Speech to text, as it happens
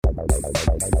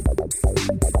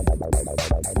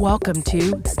Welcome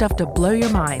to Stuff to Blow Your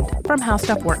Mind from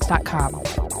HowStuffWorks.com.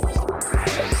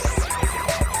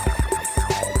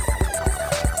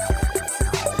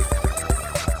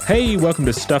 Hey, welcome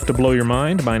to Stuff to Blow Your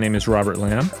Mind. My name is Robert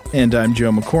Lamb. And I'm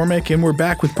Joe McCormick, and we're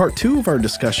back with part 2 of our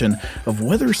discussion of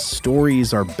whether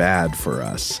stories are bad for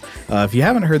us. If you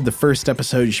haven't heard the first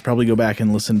episode, you should probably go back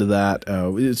and listen to that.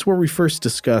 It's where we first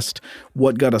discussed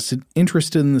what got us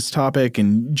interested in this topic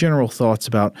and general thoughts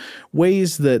about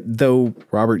ways that, though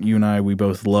Robert, you and I, we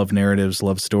both love narratives,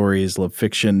 love stories, love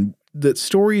fiction, that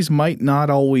stories might not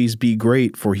always be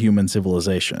great for human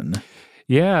civilization.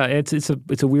 Yeah, it's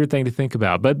a weird thing to think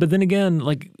about. But then again,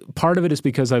 like part of it is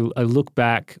because I look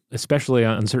back, especially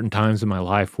on certain times in my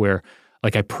life where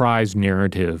like I prized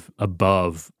narrative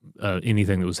above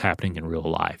anything that was happening in real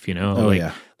life, you know?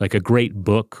 Like a great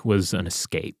book was an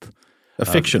escape. A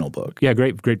fictional book. Yeah,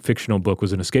 great fictional book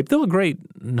was an escape. Though a great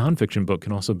nonfiction book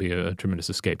can also be a tremendous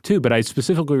escape too. But I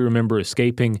specifically remember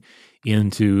escaping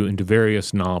into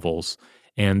various novels.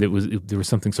 And there was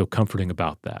something so comforting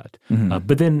about that. Mm-hmm.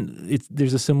 But then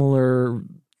there's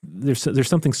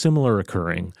something similar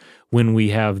occurring when we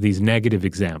have these negative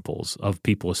examples of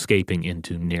people escaping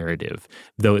into narrative,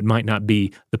 though it might not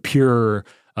be the pure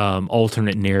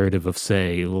alternate narrative of,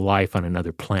 say, life on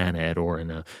another planet or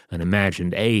in an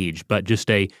imagined age, but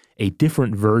just a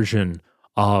different version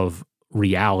of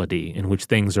reality in which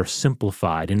things are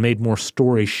simplified and made more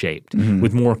story-shaped, mm-hmm.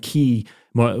 with more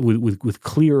with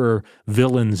clearer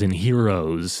villains and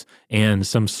heroes and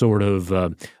some sort of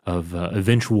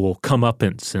eventual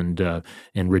comeuppance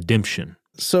and redemption.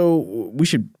 So we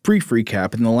should brief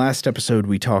recap. In the last episode,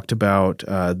 we talked about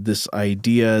this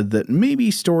idea that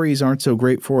maybe stories aren't so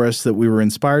great for us, that we were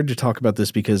inspired to talk about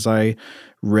this because I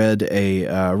read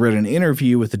an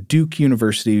interview with a Duke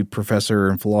University professor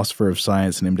and philosopher of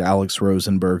science named Alex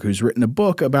Rosenberg, who's written a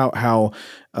book about how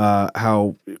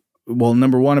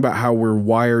number one, about how we're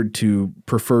wired to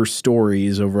prefer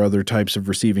stories over other types of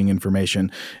receiving information,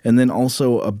 and then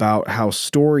also about how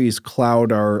stories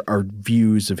cloud our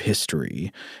views of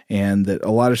history, and that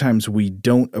a lot of times we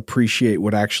don't appreciate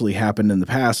what actually happened in the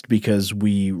past because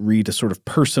we read a sort of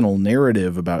personal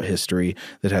narrative about history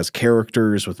that has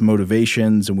characters with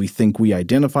motivations, and we think we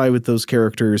identify with those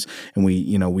characters, and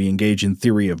we engage in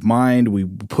theory of mind. We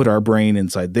put our brain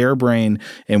inside their brain,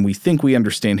 and we think we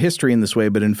understand history in this way,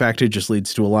 but in fact, it just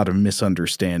leads to a lot of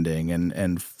misunderstanding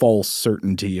and false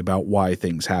certainty about why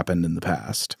things happened in the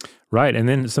past. Right, and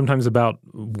then sometimes about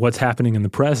what's happening in the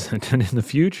present and in the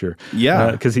future. Yeah.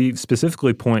 Because he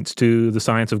specifically points to the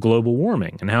science of global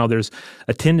warming and how there's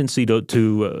a tendency for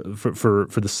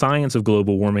the science of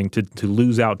global warming to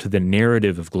lose out to the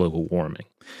narrative of global warming.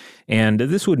 And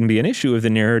this wouldn't be an issue if the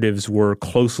narratives were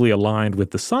closely aligned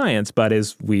with the science, but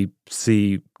as we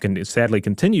sadly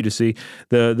continue to see,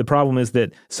 the problem is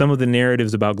that some of the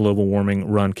narratives about global warming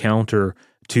run counter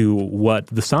to what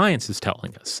the science is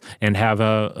telling us and have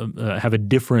a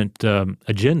different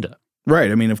agenda.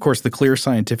 Right. I mean, of course, the clear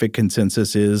scientific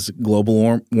consensus is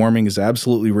global warming is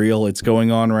absolutely real. It's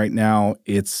going on right now.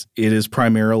 It is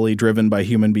primarily driven by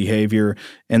human behavior,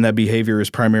 and that behavior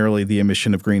is primarily the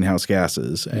emission of greenhouse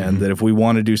gases. Mm-hmm. And that if we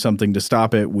want to do something to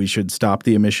stop it, we should stop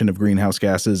the emission of greenhouse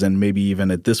gases and maybe even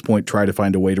at this point try to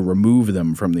find a way to remove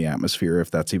them from the atmosphere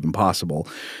if that's even possible.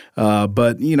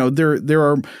 But, there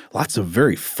are lots of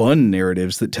very fun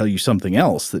narratives that tell you something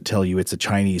else, that tell you it's a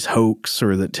Chinese hoax,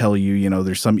 or that tell you,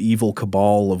 there's some evil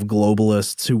cabal of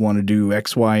globalists who want to do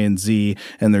X, Y, and Z,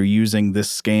 and they're using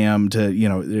this scam to,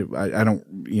 I don't,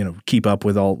 keep up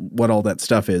with what all that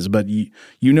stuff is, but you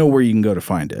know where you can go to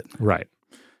find it. Right.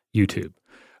 YouTube.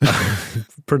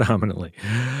 Predominantly.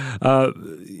 But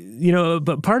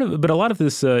a lot of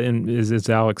this, as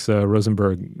Alex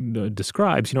Rosenberg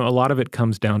describes, a lot of it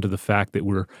comes down to the fact that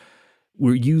we're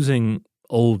using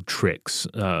old tricks.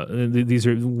 These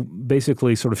are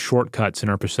basically sort of shortcuts in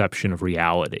our perception of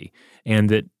reality, and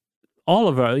that all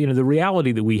of our, the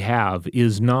reality that we have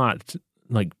is not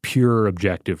like pure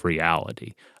objective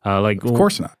reality. Of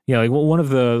course not. Yeah, like one of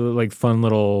the fun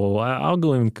little, I'll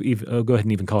go ahead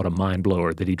and even call it a mind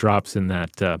blower that he drops in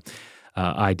that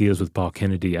Ideas with Paul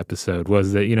Kennedy episode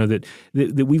was that,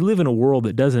 that we live in a world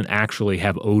that doesn't actually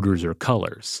have odors or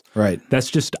colors. Right.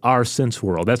 That's just our sense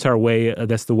world. That's our way.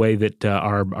 That's the way that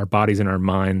our bodies and our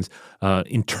minds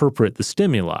interpret the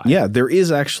stimuli. Yeah, there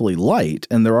is actually light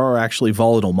and there are actually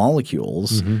volatile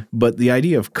molecules, mm-hmm. but the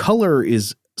idea of color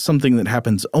is something that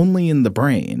happens only in the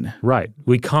brain. Right.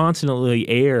 We constantly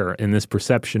err in this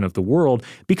perception of the world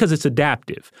because it's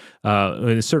adaptive.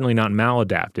 It's certainly not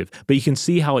maladaptive. But you can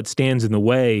see how it stands in the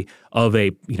way of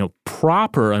a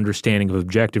proper understanding of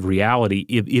objective reality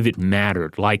if it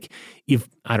mattered. Like if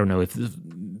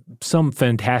some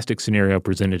fantastic scenario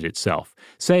presented itself.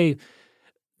 Say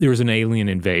there was an alien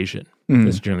invasion.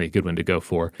 That's generally a good one to go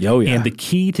for. Oh, yeah. And the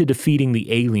key to defeating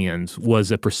the aliens was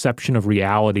a perception of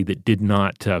reality that did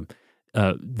not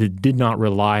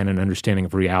rely on an understanding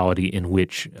of reality in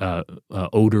which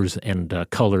odors and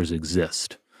colors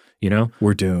exist.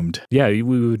 We're doomed. Yeah, we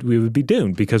would be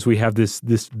doomed because we have this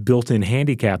built-in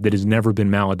handicap that has never been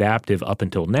maladaptive up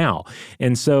until now.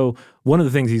 And so one of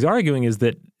the things he's arguing is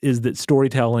that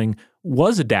storytelling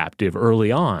was adaptive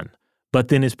early on, but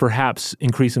then is perhaps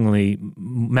increasingly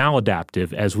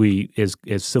maladaptive as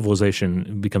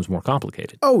civilization becomes more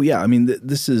complicated. Oh, yeah. I mean,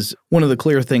 this is one of the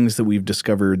clear things that we've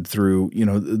discovered through,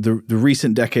 the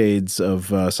recent decades of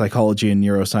psychology and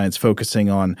neuroscience focusing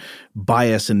on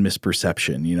bias and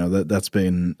misperception. That's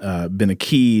been a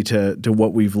key to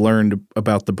what we've learned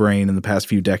about the brain in the past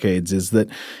few decades is that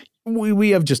we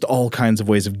have just all kinds of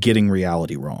ways of getting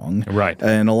reality wrong. Right.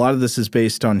 And a lot of this is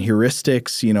based on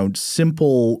heuristics,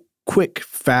 simple, quick,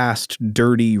 fast,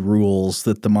 dirty rules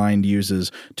that the mind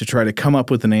uses to try to come up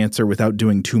with an answer without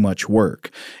doing too much work.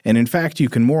 And in fact, you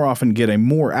can more often get a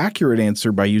more accurate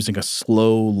answer by using a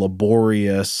slow,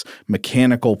 laborious,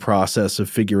 mechanical process of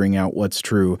figuring out what's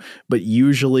true. But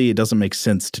usually it doesn't make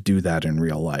sense to do that in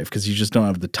real life because you just don't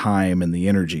have the time and the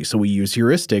energy. So we use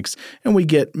heuristics and we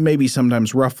get maybe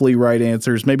sometimes roughly right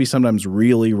answers, maybe sometimes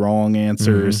really wrong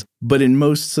answers. But in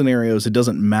most scenarios, it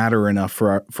doesn't matter enough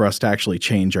for us to actually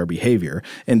change our behavior.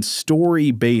 And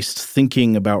story-based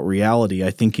thinking about reality,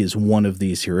 I think, is one of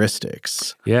these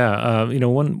heuristics. Yeah.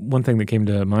 One thing that came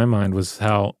to my mind was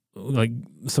how, like,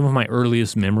 some of my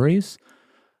earliest memories,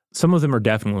 some of them are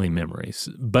definitely memories,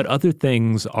 but other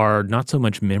things are not so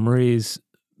much memories,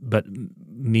 but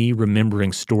me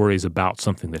remembering stories about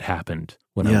something that happened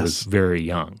when I was very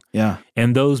young. Yeah.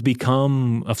 And those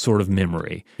become a sort of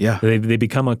memory. Yeah. They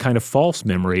become a kind of false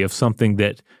memory of something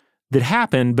that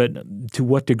happened, but to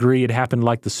what degree it happened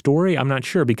like the story, I'm not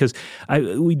sure, because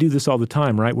we do this all the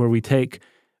time, right, where we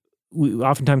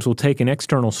oftentimes we'll take an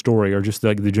external story or just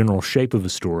like the general shape of a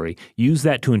story, use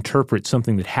that to interpret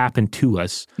something that happened to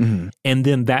us, and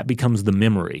then that becomes the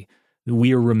memory.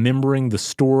 We are remembering the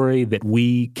story that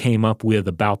we came up with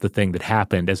about the thing that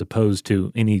happened as opposed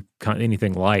to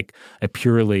anything like a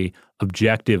purely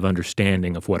objective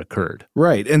understanding of what occurred.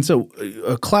 Right. And so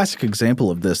a classic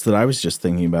example of this that I was just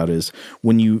thinking about is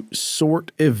when you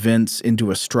sort events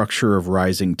into a structure of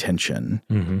rising tension.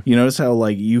 You notice how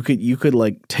like you could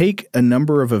like take a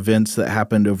number of events that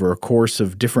happened over a course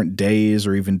of different days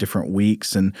or even different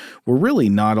weeks and were really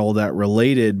not all that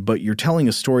related, but you're telling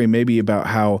a story maybe about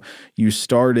how you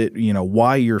started,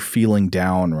 why you're feeling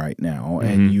down right now,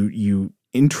 and you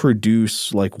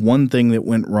introduce like one thing that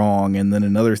went wrong and then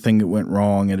another thing that went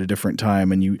wrong at a different time,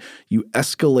 and you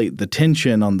escalate the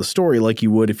tension on the story like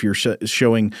you would if you're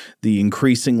showing the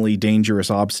increasingly dangerous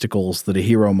obstacles that a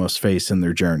hero must face in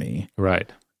their journey.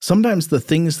 Right. Sometimes the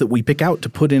things that we pick out to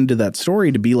put into that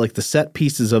story to be like the set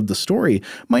pieces of the story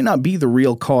might not be the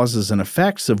real causes and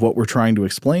effects of what we're trying to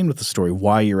explain with the story,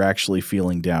 why you're actually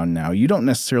feeling down now. You don't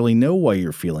necessarily know why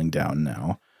you're feeling down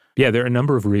now. Yeah, there are a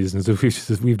number of reasons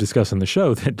that we've discussed on the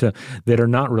show that are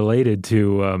not related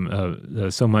to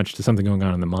so much to something going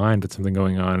on in the mind, but something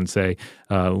going on, say,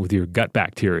 with your gut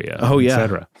bacteria, et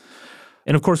cetera.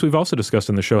 And of course, we've also discussed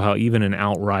on the show how even an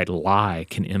outright lie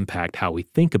can impact how we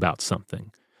think about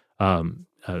something.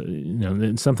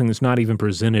 Something that's not even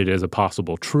presented as a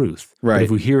possible truth. Right. But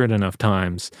if we hear it enough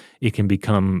times, it can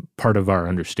become part of our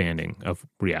understanding of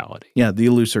reality. Yeah, the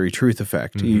illusory truth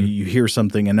effect. You hear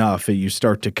something enough, you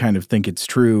start to kind of think it's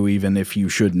true even if you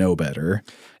should know better.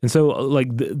 And so like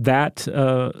that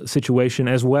situation,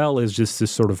 as well as just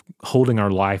this sort of holding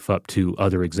our life up to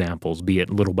other examples, be it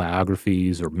little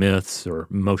biographies or myths or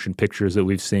motion pictures that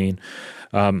we've seen,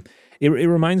 it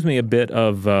reminds me a bit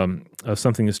of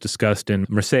something that's discussed in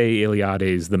Mircea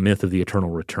Eliade's The Myth of the Eternal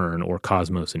Return, or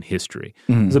Cosmos in History.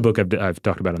 It's a book I've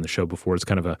talked about on the show before. It's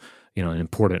kind of an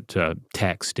important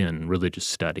text in religious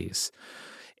studies.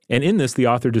 And in this, the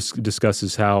author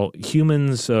discusses how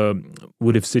humans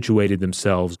would have situated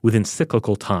themselves within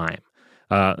cyclical time.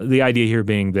 The idea here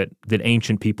being that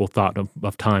ancient people thought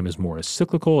of time as more as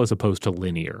cyclical as opposed to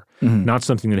linear, not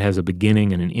something that has a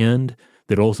beginning and an end,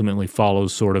 that ultimately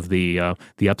follows sort of the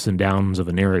ups and downs of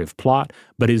a narrative plot,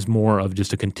 but is more of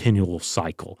just a continual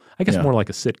cycle. I guess more like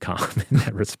a sitcom in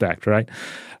that respect, right?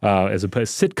 As a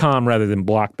sitcom rather than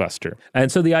blockbuster.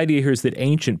 And so the idea here is that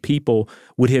ancient people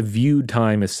would have viewed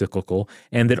time as cyclical,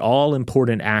 and that all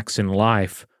important acts in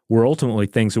life were ultimately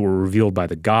things that were revealed by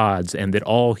the gods, and that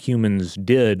all humans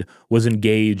did was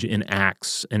engage in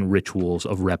acts and rituals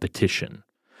of repetition.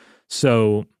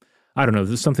 So, I don't know,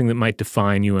 there's something that might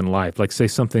define you in life, like say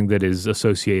something that is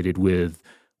associated with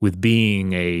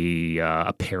being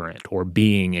a parent, or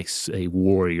being a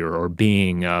warrior, or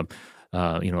being a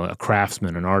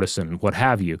craftsman, an artisan, what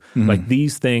have you. Mm-hmm. Like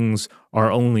these things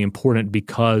are only important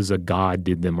because a god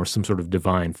did them or some sort of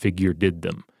divine figure did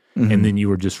them. Mm-hmm. And then you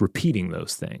were just repeating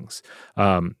those things.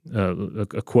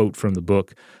 A quote from the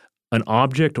book, "An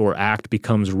object or act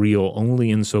becomes real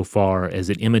only insofar as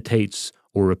it imitates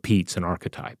or repeats an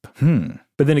archetype."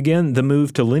 But then again, the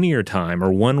move to linear time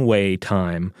or one-way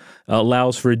time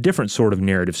allows for a different sort of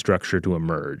narrative structure to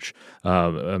emerge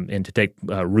and to take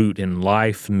root in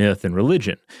life, myth, and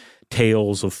religion.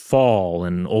 Tales of fall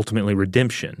and ultimately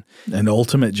redemption. And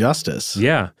ultimate justice.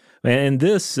 Yeah. And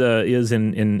this is,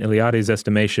 in Eliade's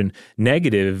estimation,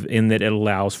 negative in that it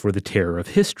allows for the terror of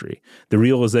history, the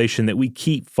realization that we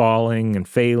keep falling and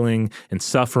failing and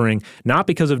suffering, not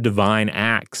because of divine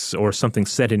acts or something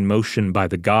set in motion by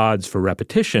the gods for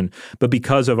repetition, but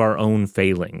because of our own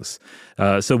failings.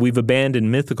 So we've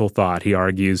abandoned mythical thought, he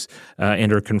argues,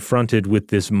 and are confronted with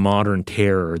this modern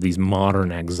terror, these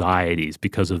modern anxieties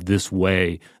because of this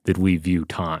way that we view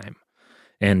time.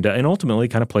 And ultimately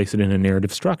kind of place it in a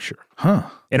narrative structure.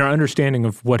 And our understanding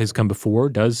of what has come before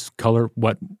does color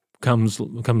what comes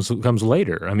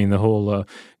later. I mean, the whole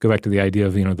go back to the idea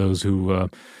of those who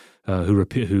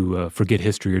forget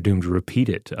history are doomed to repeat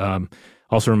it.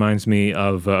 Also reminds me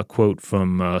of a quote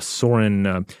from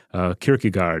Soren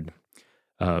Kierkegaard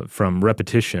from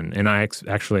Repetition, and I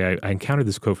encountered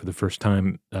this quote for the first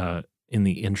time in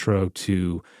the intro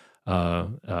to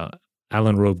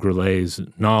Alain Robbe-Gurel's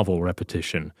novel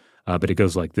Repetition, but it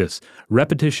goes like this.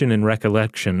 "Repetition and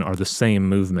recollection are the same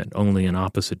movement, only in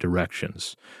opposite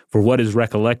directions. For what is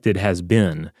recollected has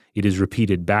been, it is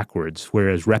repeated backwards,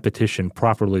 whereas repetition,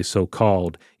 properly so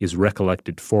called, is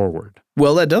recollected forward."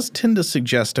 Well, that does tend to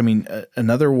suggest,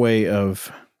 another way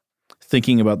of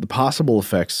thinking about the possible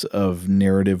effects of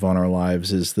narrative on our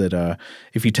lives is that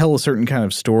if you tell a certain kind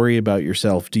of story about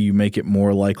yourself, do you make it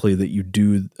more likely that you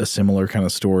do a similar kind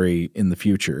of story in the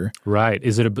future? Right.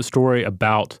 Is it a story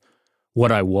about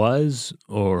what I was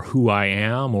or who I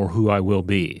am or who I will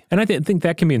be? And I think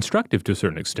that can be instructive to a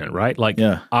certain extent, right? Like,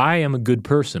 I am a good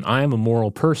person. I am a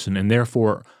moral person, and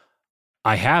therefore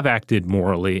I have acted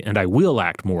morally and I will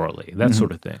act morally, that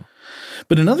sort of thing.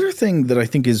 But another thing that I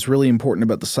think is really important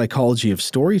about the psychology of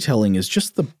storytelling is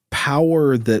just the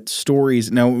power that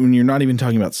stories – now, when you're not even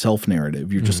talking about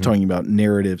self-narrative, you're just talking about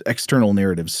narratives, external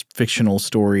narratives, fictional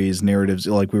stories, narratives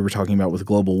like we were talking about with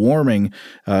global warming.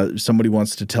 Somebody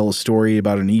wants to tell a story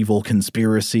about an evil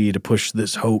conspiracy to push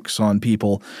this hoax on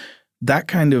people. That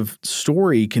kind of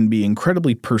story can be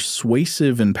incredibly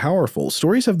persuasive and powerful.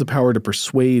 Stories have the power to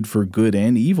persuade for good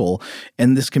and evil,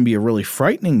 and this can be a really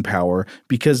frightening power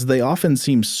because they often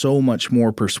seem so much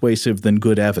more persuasive than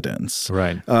good evidence.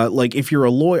 Right. Like if you're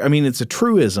a lawyer, it's a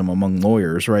truism among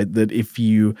lawyers, right, that if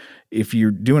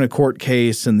you're doing a court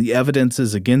case and the evidence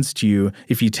is against you,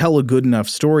 if you tell a good enough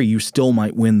story, you still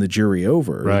might win the jury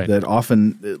over. Right. That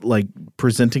often, like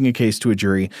presenting a case to a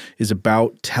jury is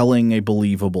about telling a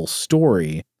believable story.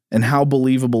 And how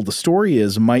believable the story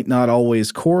is might not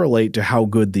always correlate to how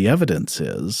good the evidence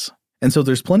is. And so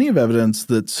there's plenty of evidence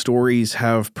that stories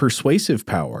have persuasive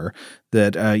power,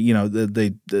 that,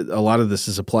 a lot of this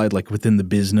is applied like within the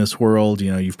business world.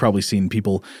 You've probably seen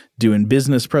people doing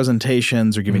business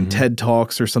presentations or giving TED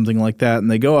Talks or something like that.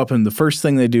 And they go up and the first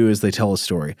thing they do is they tell a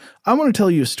story. I want to tell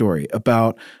you a story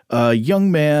about a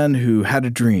young man who had a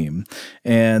dream,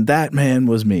 and that man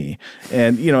was me.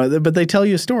 And, but they tell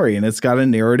you a story and it's got a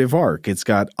narrative arc. It's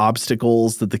got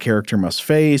obstacles that the character must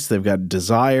face. They've got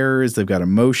desires. They've got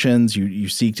emotions. You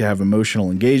seek to have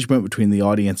emotional engagement between the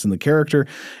audience and the character.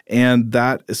 And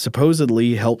that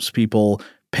supposedly helps people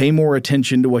pay more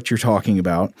attention to what you're talking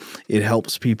about. It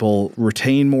helps people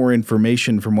retain more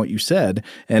information from what you said,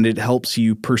 and it helps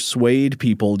you persuade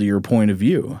people to your point of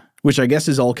view, which I guess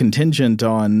is all contingent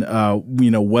on,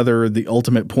 whether the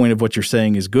ultimate point of what you're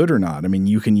saying is good or not.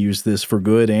 You can use this for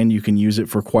good and you can use it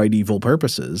for quite evil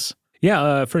purposes.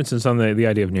 Yeah, for instance, on the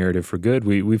idea of narrative for good,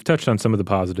 we've touched on some of the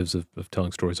positives of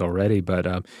telling stories already, but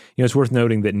it's worth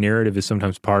noting that narrative is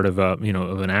sometimes part of of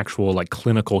an actual like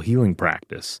clinical healing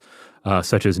practice,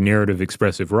 such as narrative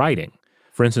expressive writing.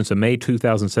 For instance, a May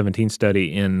 2017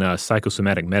 study in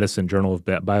Psychosomatic Medicine, Journal of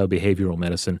Biobehavioral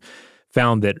Medicine,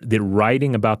 found that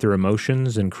writing about their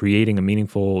emotions and creating a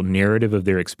meaningful narrative of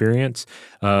their experience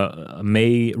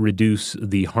may reduce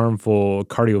the harmful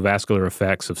cardiovascular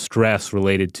effects of stress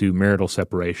related to marital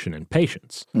separation in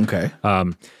patients. Okay.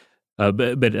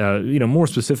 But more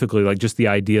specifically, like just the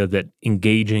idea that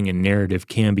engaging in narrative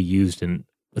can be used in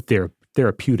a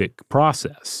therapeutic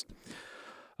process.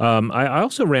 I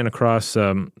also ran across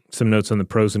some notes on the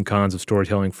pros and cons of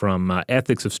storytelling from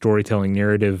Ethics of Storytelling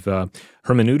Narrative,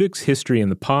 Hermeneutics, History,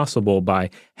 and the Possible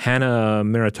by Hanna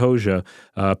Maritoja,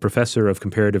 professor of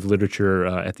comparative literature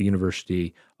at the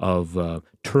University of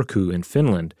Turku in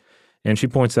Finland. And she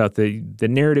points out that the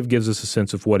narrative gives us a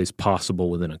sense of what is possible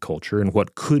within a culture and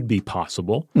what could be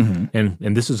possible. Mm-hmm.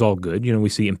 And this is all good. We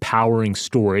see empowering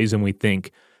stories and we think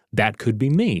that could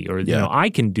be me, or I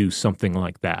can do something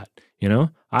like that.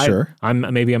 Sure.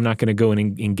 Maybe I'm not going to go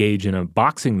and engage in a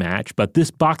boxing match, but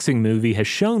this boxing movie has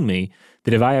shown me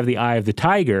that if I have the eye of the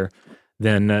tiger,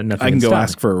 then nothing I can go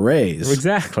ask for a raise.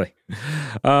 Exactly.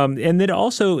 And then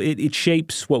also it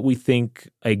shapes what we think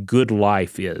a good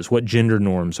life is, what gender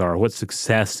norms are, what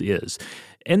success is.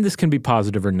 And this can be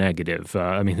positive or negative.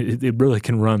 It really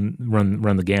can run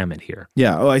the gamut here.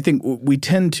 Yeah, I think we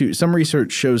tend to – some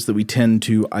research shows that we tend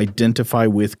to identify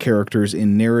with characters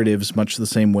in narratives much the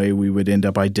same way we would end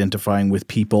up identifying with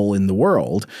people in the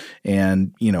world.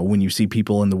 And, when you see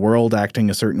people in the world acting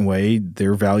a certain way,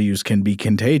 their values can be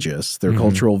contagious, their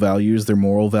cultural values, their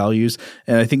moral values.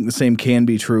 And I think the same can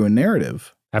be true in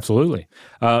narrative. Absolutely.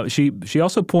 She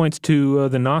also points to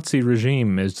the Nazi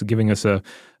regime as giving us a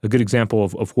good example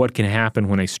of what can happen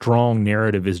when a strong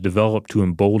narrative is developed to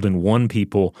embolden one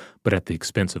people but at the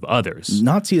expense of others.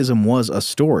 Nazism was a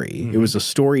story. Mm-hmm. It was a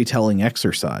storytelling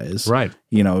exercise. Right.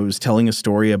 It was telling a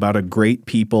story about a great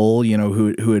people,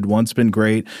 who had once been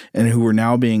great and who were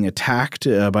now being attacked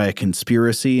by a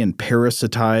conspiracy and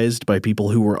parasitized by people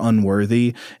who were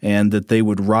unworthy, and that they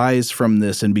would rise from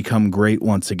this and become great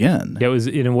once again. Yeah,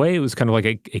 in a way, it was kind of like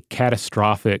a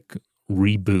catastrophic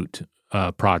reboot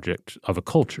project of a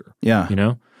culture. Yeah.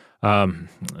 But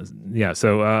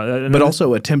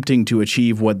also attempting to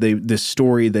achieve what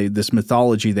this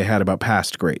mythology they had about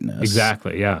past greatness.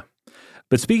 Exactly, yeah.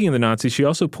 But speaking of the Nazis, she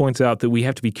also points out that we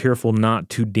have to be careful not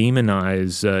to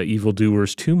demonize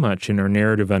evildoers too much in our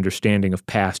narrative understanding of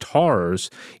past horrors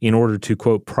in order to,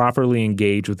 quote, properly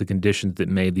engage with the conditions that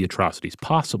made the atrocities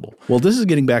possible. Well, this is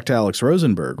getting back to Alex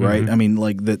Rosenberg, right?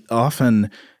 Mm-hmm. That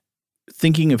often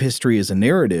thinking of history as a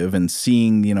narrative and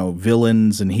seeing,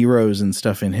 villains and heroes and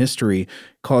stuff in history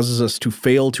causes us to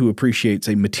fail to appreciate,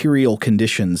 say, material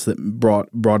conditions that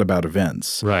brought about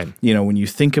events. Right. When you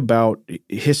think about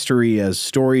history as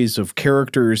stories of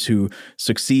characters who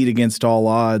succeed against all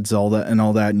odds, all that,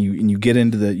 and you get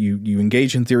into you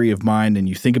engage in theory of mind and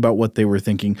you think about what they were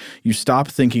thinking, you stop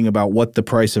thinking about what the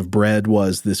price of bread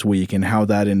was this week and how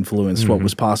that influenced what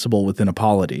was possible within a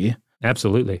polity.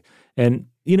 Absolutely. And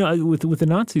with the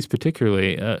Nazis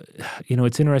particularly,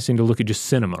 it's interesting to look at just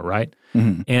cinema, right?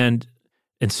 Mm-hmm. And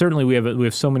certainly we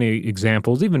have so many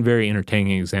examples, even very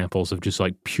entertaining examples of just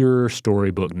like pure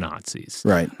storybook Nazis.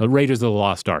 Right. Raiders of the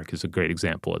Lost Ark is a great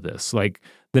example of this. Like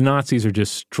the Nazis are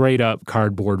just straight up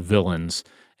cardboard villains,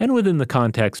 and within the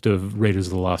context of Raiders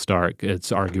of the Lost Ark, it's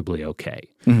arguably okay.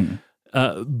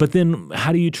 Mm-hmm. But then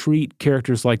how do you treat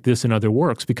characters like this in other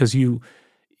works? Because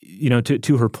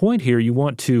to her point here, you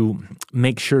want to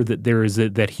make sure that there is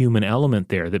that human element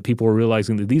there, that people are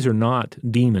realizing that these are not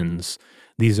demons,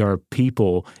 these are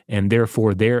people, and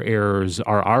therefore their errors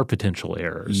are our potential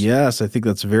errors. Yes, I think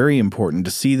that's very important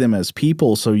to see them as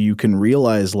people so you can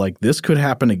realize, like, this could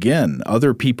happen again.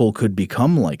 Other people could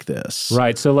become like this.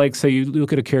 Right. So, like, say you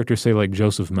look at a character, say, like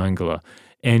Joseph Mengele,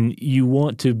 and you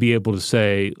want to be able to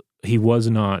say he was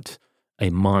not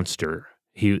a monster.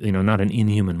 He, not an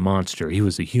inhuman monster. He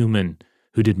was a human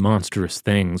who did monstrous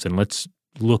things, and let's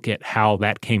look at how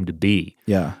that came to be.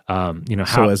 Yeah.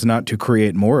 So as not to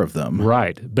create more of them.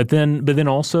 Right. But then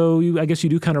also, I guess you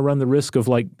do kind of run the risk of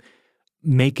like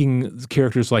making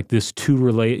characters like this too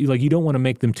like you don't want to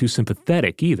make them too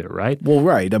sympathetic either, right? Well,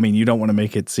 right. You don't want to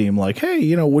make it seem like, hey,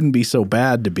 it wouldn't be so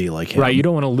bad to be like him. Right. You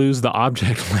don't want to lose the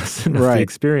object lesson of the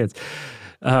experience.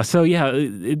 I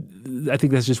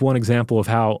think that's just one example of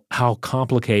how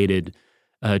complicated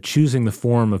choosing the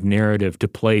form of narrative to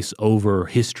place over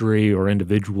history or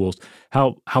individuals,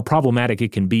 how problematic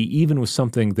it can be, even with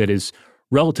something that is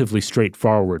relatively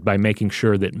straightforward, by making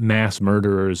sure that mass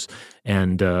murderers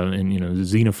and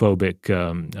xenophobic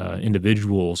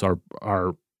individuals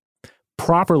are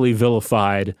properly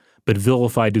vilified but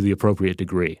vilified to the appropriate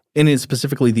degree. And it's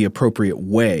specifically the appropriate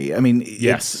way. I mean,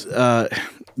 Yes.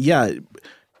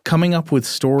 Coming up with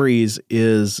stories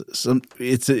is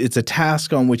it's a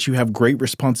task on which you have great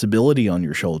responsibility on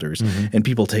your shoulders, and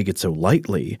people take it so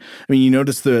lightly. I mean, you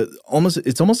notice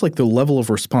it's almost like the level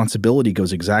of responsibility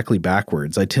goes exactly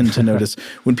backwards. I tend to notice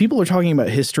when people are talking about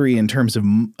history in terms of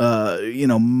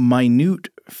minute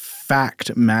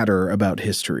fact matter about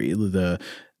history, the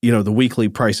weekly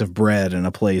price of bread in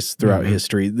a place throughout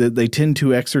history, they tend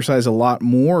to exercise a lot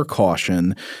more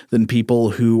caution than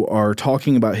people who are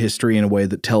talking about history in a way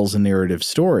that tells a narrative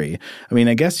story. I mean,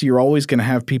 I guess you're always going to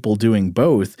have people doing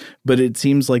both, but it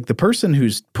seems like the person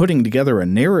who's putting together a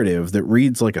narrative that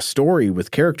reads like a story with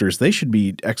characters, they should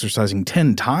be exercising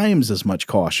 10 times as much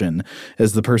caution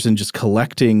as the person just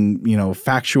collecting,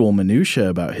 factual minutia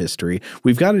about history.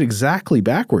 We've got it exactly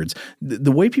backwards.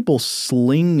 The way people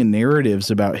sling narratives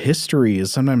about history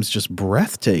is sometimes just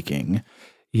breathtaking.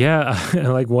 Yeah,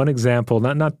 like one example,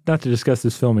 not to discuss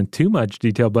this film in too much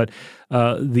detail, but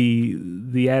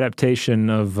the adaptation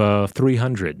of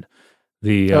 300.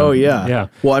 Yeah.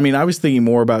 Well, I mean, I was thinking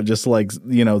more about just like,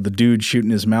 the dude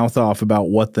shooting his mouth off about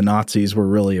what the Nazis were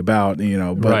really about,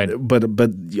 Right. But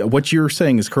what you're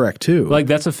saying is correct too. Like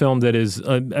that's a film that is,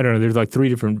 I don't know, there's like three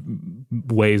different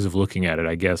ways of looking at it,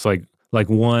 I guess. Like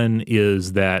one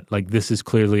is that like this is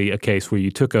clearly a case where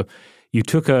you took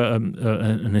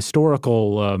an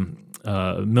historical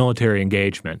military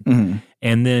engagement,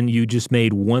 and then you just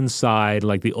made one side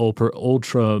like the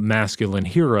ultra masculine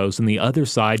heroes, and the other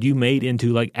side you made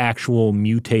into like actual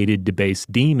mutated,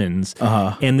 debased demons,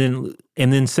 and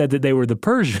then said that they were the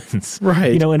Persians,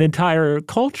 right? An entire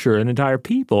culture, an entire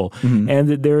people, and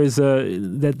that there is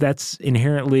that's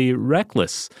inherently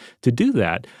reckless to do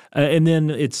that. And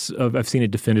then I've seen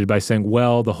it defended by saying,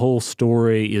 well, the whole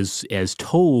story is as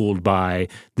told by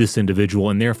this individual,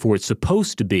 and therefore it's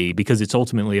supposed to be because it's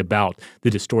ultimately about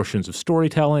the distortions of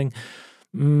storytelling.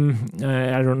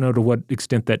 I don't know to what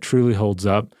extent that truly holds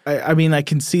up. I mean, I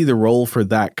can see the role for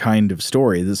that kind of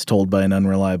story that's told by an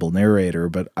unreliable narrator,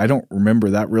 but I don't remember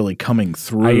that really coming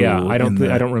through. I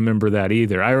don't remember that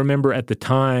either. I remember at the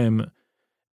time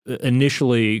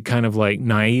initially kind of like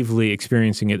naively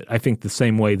experiencing it, I think the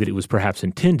same way that it was perhaps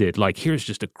intended. Like, here's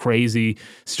just a crazy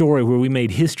story where we made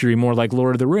history more like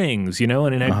Lord of the Rings, and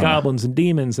it had goblins and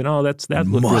demons and all that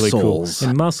looked really cool.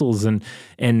 And muscles and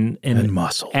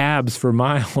muscle. Abs for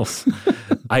miles.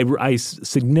 I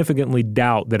significantly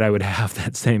doubt that I would have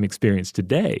that same experience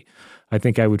today. I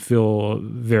think I would feel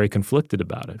very conflicted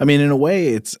about it. I mean, in a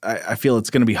way, I feel it's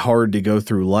going to be hard to go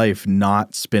through life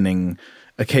not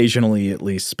occasionally at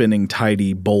least spinning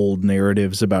tidy, bold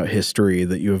narratives about history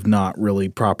that you have not really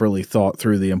properly thought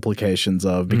through the implications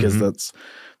of, because that's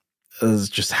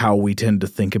just how we tend to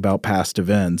think about past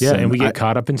events. Yeah, and we get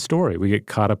caught up in story. We get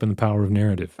caught up in the power of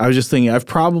narrative. I was just thinking, I've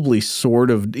probably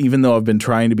sort of, even though I've been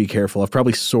trying to be careful, I've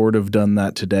probably sort of done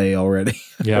that today already.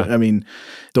 Yeah. I mean,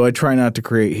 though I try not to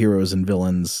create heroes and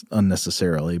villains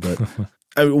unnecessarily, but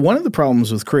one of the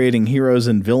problems with creating heroes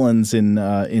and villains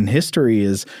in history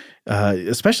is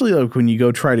especially like when you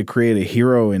go try to create a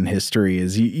hero in history,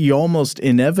 is you almost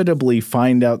inevitably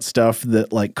find out stuff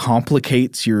that like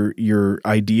complicates your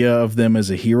idea of them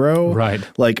as a hero. Right.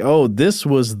 Like, oh, this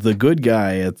was the good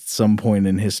guy at some point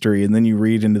in history, and then you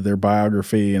read into their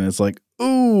biography and it's like,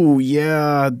 ooh,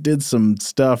 yeah, did some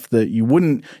stuff that you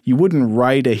wouldn't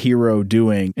write a hero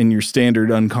doing in your standard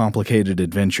uncomplicated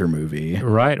adventure movie.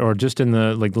 Right, or just in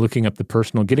the like looking up the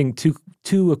personal, getting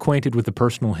too acquainted with the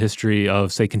personal history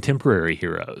of, say, contemporary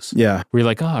heroes. Yeah. Where you're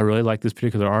like, oh, I really like this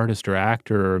particular artist or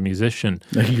actor or musician.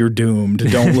 You're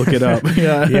doomed. Don't look it up.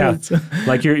 Yeah. Yeah.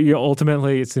 Like you're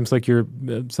ultimately, it seems like you're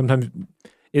sometimes.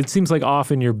 It seems like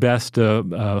often your best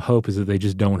hope is that they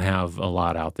just don't have a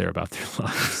lot out there about their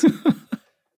lives.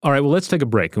 All right, well, let's take a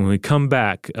break. And when we come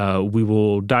back, we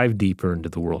will dive deeper into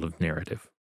the world of narrative.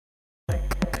 All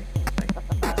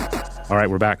right,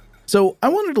 we're back. So I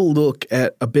wanted to look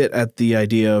at a bit at the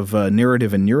idea of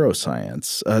narrative and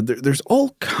neuroscience. There's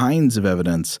all kinds of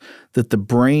evidence that the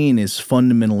brain is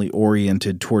fundamentally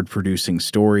oriented toward producing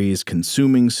stories,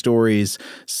 consuming stories,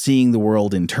 seeing the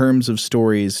world in terms of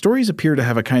stories. Stories appear to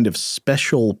have a kind of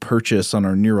special purchase on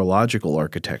our neurological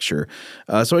architecture.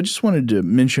 So I just wanted to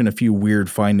mention a few weird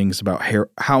findings about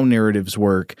how narratives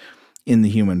work in the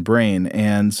human brain.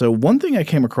 And so one thing I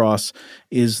came across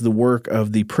is the work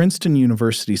of the Princeton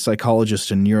University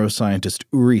psychologist and neuroscientist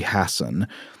Uri Hasson.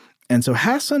 And so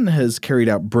Hassan has carried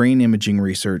out brain imaging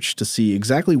research to see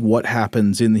exactly what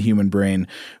happens in the human brain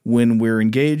when we're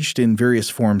engaged in various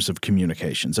forms of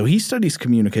communication. So he studies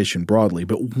communication broadly,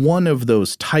 but one of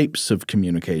those types of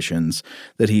communications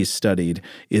that he's studied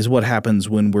is what happens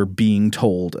when we're being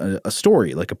told a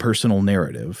story, like a personal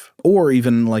narrative, or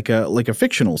even like a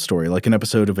fictional story, like an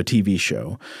episode of a TV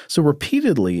show. So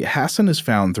repeatedly, Hassan has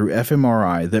found through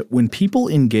fMRI that when people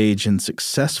engage in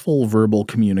successful verbal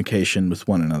communication with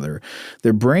one another,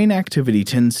 their brain activity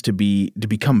tends to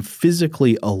become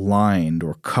physically aligned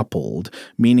or coupled,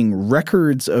 meaning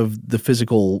records of the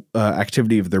physical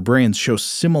activity of their brains show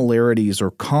similarities or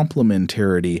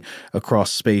complementarity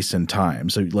across space and time.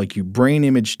 So like you brain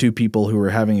image two people who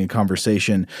are having a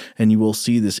conversation, and you will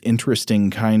see this interesting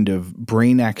kind of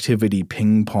brain activity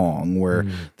ping pong where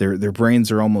their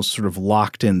brains are almost sort of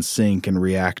locked in sync and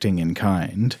reacting in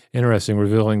kind. Interesting,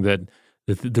 revealing that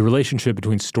the relationship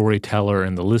between storyteller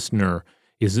and the listener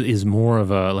is more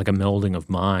of a melding of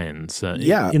minds.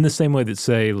 In the same way that,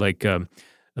 say,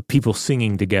 people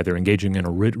singing together, engaging in a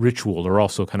ritual, are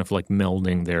also kind of like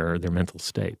melding their mental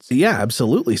states. Yeah,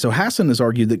 absolutely. So Hassan has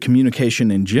argued that communication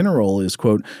in general is,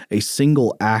 quote, a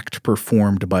single act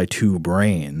performed by two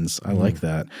brains. I like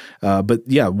that. But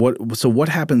yeah, what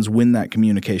happens when that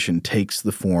communication takes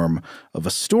the form of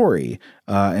a story?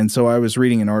 And so I was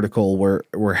reading an article where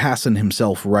Hassan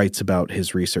himself writes about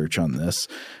his research on this.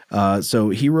 So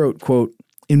he wrote, quote,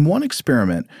 "In one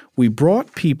experiment, we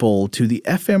brought people to the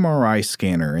fMRI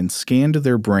scanner and scanned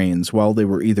their brains while they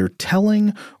were either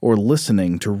telling or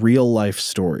listening to real-life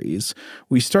stories.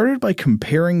 We started by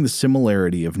comparing the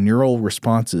similarity of neural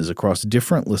responses across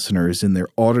different listeners in their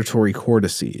auditory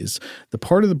cortices, the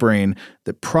part of the brain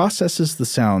that processes the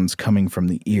sounds coming from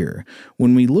the ear.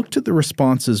 When we looked at the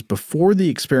responses before the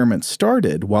experiment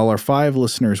started, while our 5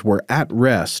 listeners were at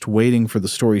rest waiting for the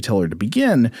storyteller to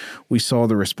begin, we saw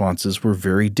the responses were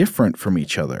very different from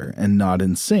each other and not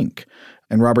in sync."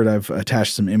 And Robert, I've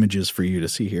attached some images for you to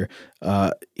see here.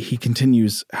 He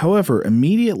continues, "However,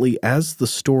 immediately as the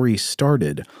story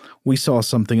started, we saw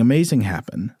something amazing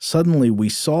happen. Suddenly, we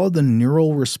saw the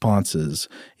neural responses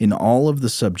in all of the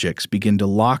subjects begin to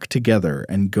lock together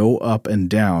and go up and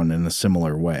down in a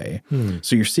similar way."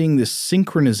 So you're seeing this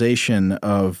synchronization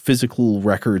of physical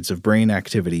records of brain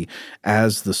activity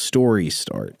as the story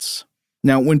starts.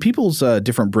 Now, when people's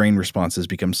different brain responses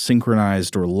become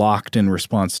synchronized or locked in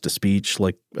response to speech,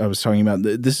 like I was talking about,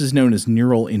 this is known as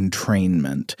neural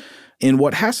entrainment. And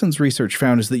what Hassan's research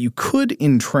found is that you could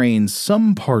entrain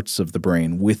some parts of the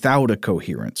brain without a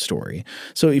coherent story.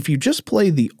 So if you just play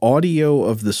the audio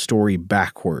of the story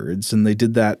backwards, and they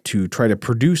did that to try to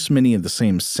produce many of the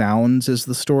same sounds as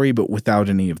the story, but without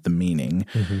any of the meaning,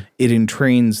 it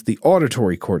entrains the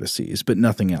auditory cortices, but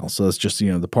nothing else. So that's just,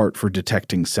 the part for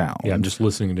detecting sound. Yeah, I'm just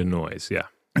listening to noise, yeah.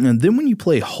 And then when you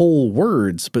play whole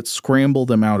words but scramble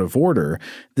them out of order,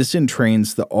 this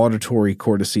entrains the auditory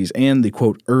cortices and the,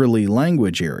 quote, early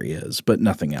language areas, but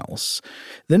nothing else.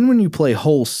 Then when you play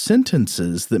whole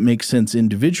sentences that make sense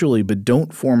individually but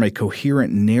don't form a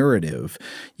coherent narrative,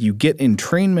 you get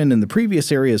entrainment in the previous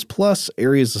areas plus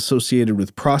areas associated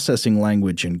with processing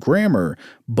language and grammar,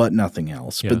 but nothing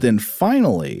else. Yeah. But then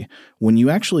finally, when you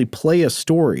actually play a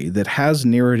story that has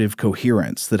narrative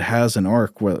coherence, that has an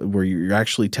arc where you're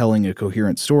actually telling a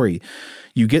coherent story,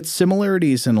 you get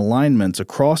similarities and alignments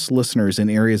across listeners in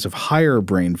areas of higher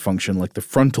brain function like the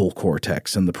frontal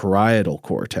cortex and the parietal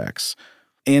cortex.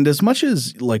 And as much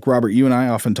as, like Robert, you and I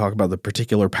often talk about the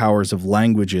particular powers of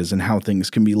languages and how things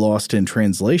can be lost in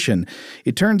translation,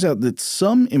 it turns out that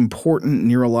some important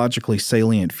neurologically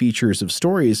salient features of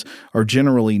stories are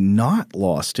generally not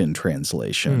lost in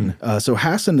translation. So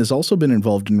Hassan has also been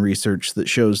involved in research that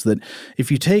shows that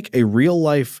if you take a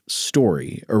real-life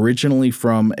story originally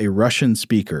from a Russian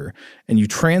speaker and you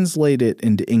translate it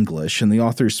into English, and the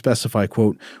authors specify,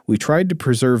 quote, "We tried to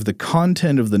preserve the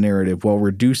content of the narrative while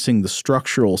reducing the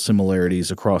structural similarities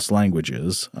across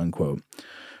languages," unquote.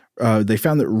 They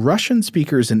found that Russian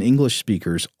speakers and English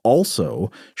speakers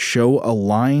also show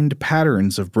aligned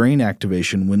patterns of brain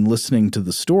activation when listening to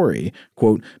the story,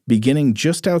 quote, "beginning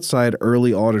just outside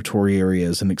early auditory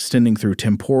areas and extending through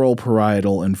temporal,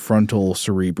 parietal, and frontal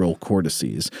cerebral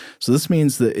cortices." So this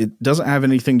means that it doesn't have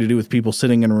anything to do with people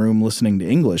sitting in a room listening to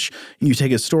English. You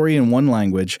take a story in one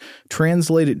language,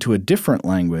 translate it to a different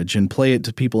language, and play it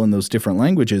to people in those different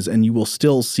languages, and you will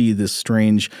still see this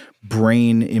strange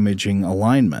brain imaging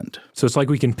alignment. So it's like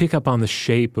we can pick up on the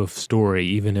shape of story,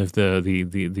 even if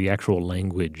the actual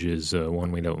language is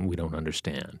one we don't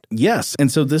understand. Yes,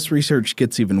 and so this research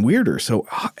gets even weirder. So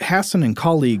Hassan and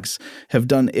colleagues have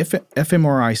done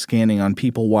fMRI scanning on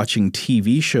people watching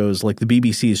TV shows like the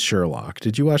BBC's Sherlock.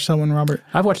 Did you watch that one, Robert?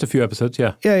 I've watched a few episodes,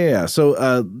 yeah. Yeah. So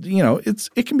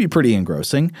it can be pretty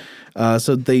engrossing.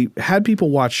 So they had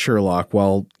people watch Sherlock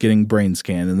while getting brain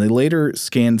scanned, and they later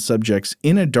scanned subjects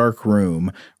in a dark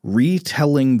room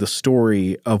retelling the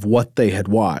story of what they had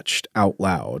watched out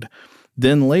loud.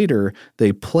 Then later,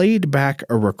 they played back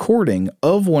a recording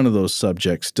of one of those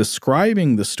subjects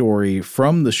describing the story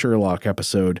from the Sherlock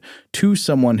episode to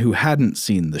someone who hadn't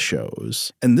seen the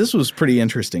shows. And this was pretty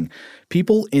interesting.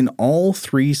 People in all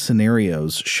three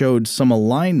scenarios showed some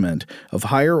alignment of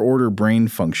higher-order brain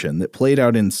function that played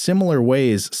out in similar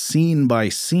ways scene by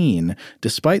scene,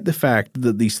 despite the fact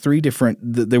that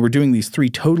they were doing these three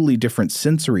totally different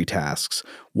sensory tasks,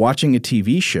 watching a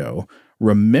TV show,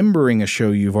 remembering a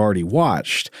show you've already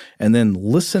watched, and then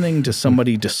listening to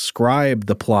somebody describe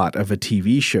the plot of a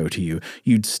TV show to you.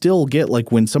 You'd still get,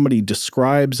 like when somebody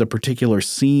describes a particular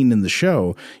scene in the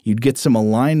show, you'd get some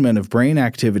alignment of brain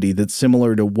activity that's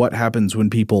similar to what happens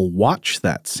when people watch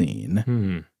that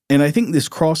scene. And I think this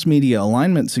cross-media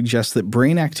alignment suggests that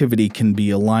brain activity can be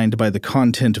aligned by the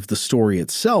content of the story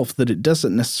itself, that it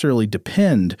doesn't necessarily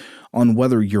depend on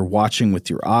whether you're watching with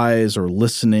your eyes or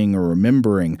listening or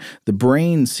remembering. The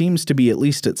brain seems to be, at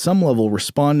least at some level,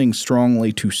 responding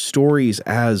strongly to stories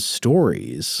as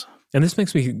stories. And this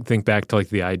makes me think back to like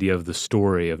the idea of the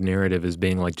story, of narrative as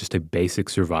being like just a basic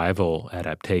survival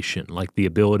adaptation, like the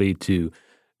ability to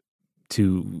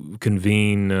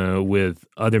convene with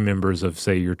other members of,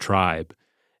 say, your tribe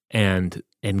and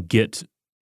get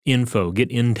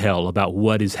intel about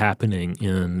what is happening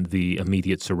in the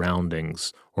immediate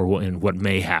surroundings or what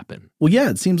may happen. Well, yeah,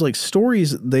 it seems like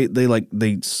stories, they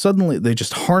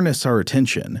just harness our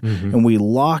attention and we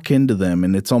lock into them,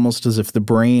 and it's almost as if the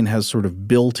brain has sort of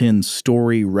built-in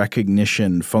story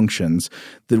recognition functions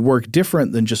that work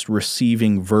different than just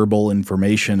receiving verbal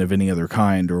information of any other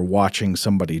kind or watching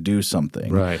somebody do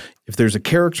something. Right. If there's a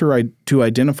character to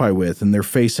identify with and they're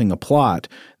facing a plot,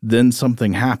 then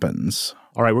something happens.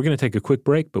 All right, we're going to take a quick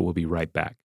break, but we'll be right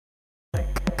back.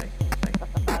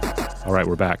 All right,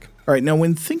 we're back. All right, now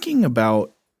when thinking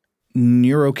about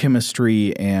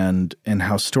neurochemistry and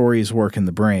how stories work in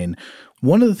the brain,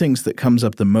 one of the things that comes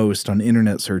up the most on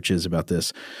internet searches about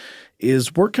this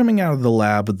is work coming out of the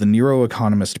lab of the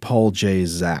neuroeconomist Paul J.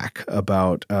 Zak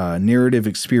about narrative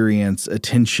experience,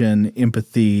 attention,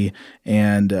 empathy,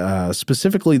 and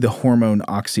specifically the hormone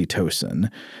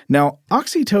oxytocin. Now,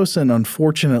 oxytocin,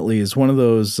 unfortunately, is one of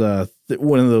those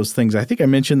things, I think I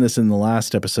mentioned this in the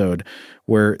last episode,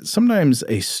 where sometimes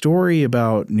a story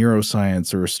about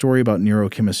neuroscience or a story about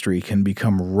neurochemistry can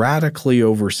become radically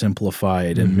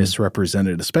oversimplified and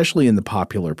misrepresented, especially in the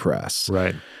popular press.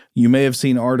 Right. You may have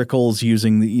seen articles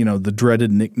using the dreaded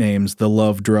nicknames, the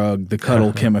love drug, the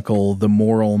cuddle chemical, the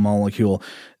moral molecule.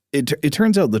 It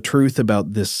turns out the truth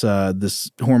about this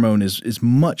hormone is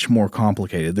much more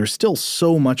complicated. There's still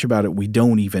so much about it we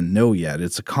don't even know yet.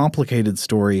 It's a complicated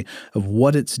story of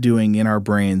what it's doing in our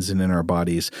brains and in our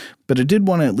bodies. But I did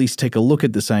want to at least take a look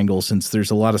at this angle, since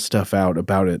there's a lot of stuff out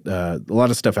about it, a lot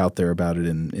of stuff out there about it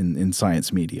in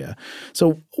science media.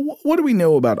 So what do we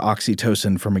know about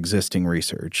oxytocin from existing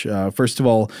research? First of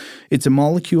all, it's a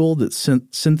molecule that's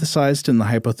synthesized in the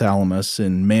hypothalamus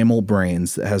in mammal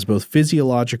brains that has both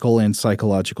physiological and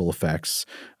psychological effects.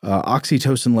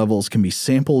 Oxytocin levels can be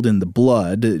sampled in the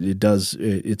blood.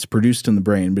 It's produced in the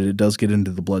brain, but it does get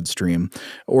into the bloodstream,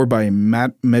 or by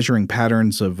measuring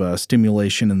patterns of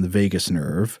stimulation in the vagus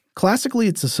nerve. Classically,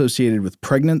 it's associated with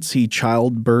pregnancy,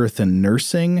 childbirth, and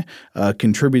nursing,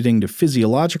 contributing to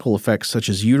physiological effects such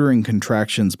as uterine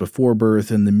contractions before birth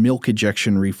and the milk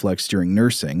ejection reflex during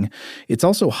nursing. It's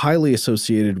also highly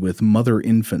associated with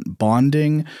mother-infant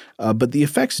bonding, but the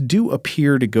effects do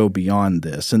appear to go beyond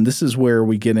this, and this is where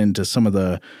we get into some of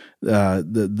the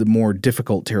more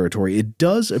difficult territory. It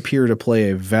does appear to play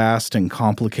a vast and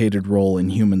complicated role in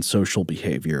human social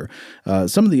behavior.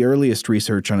 Some of the earliest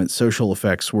research on its social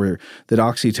effects were that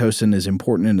oxytocin is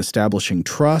important in establishing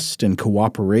trust and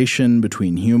cooperation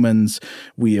between humans.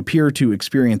 We appear to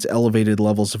experience elevated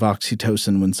levels of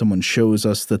oxytocin when someone shows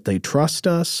us that they trust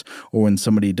us, or when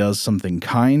somebody does something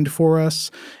kind for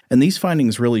us. And these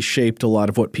findings really shaped a lot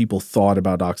of what people thought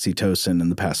about oxytocin in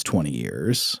the past 20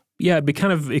 years. Yeah, it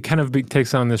kind of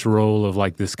takes on this role of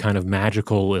like this kind of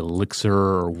magical elixir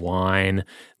or wine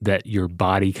that your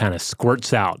body kind of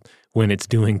squirts out when it's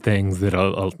doing things that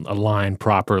align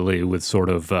properly with sort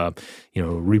of,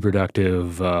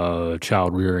 reproductive,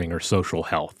 child rearing or social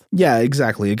health. Yeah,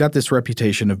 exactly. It got this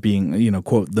reputation of being,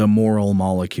 quote, the moral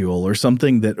molecule or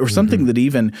something that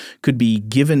even could be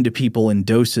given to people in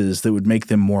doses that would make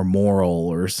them more moral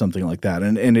or something like that.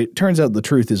 And it turns out the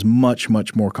truth is much,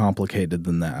 much more complicated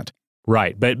than that.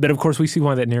 Right, but of course we see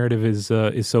why that narrative is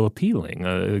so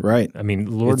appealing. Right. I mean,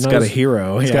 Lord knows it's got a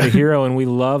hero. It's got a hero, and we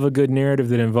love a good narrative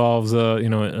that involves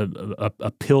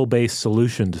a pill-based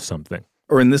solution to something.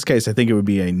 Or in this case, I think it would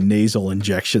be a nasal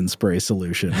injection spray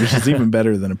solution, which is even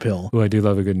better than a pill. Oh, I do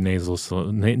love a good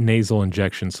nasal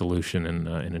injection solution in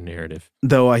a narrative.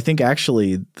 Though I think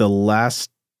actually the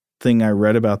last thing I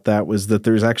read about that was that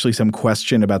there's actually some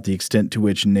question about the extent to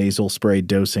which nasal spray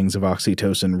dosings of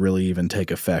oxytocin really even take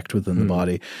effect within the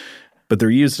body. But they're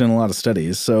used in a lot of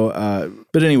studies. So,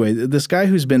 but anyway, this guy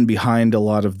who's been behind a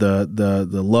lot of the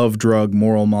love drug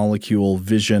moral molecule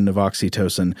vision of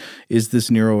oxytocin is this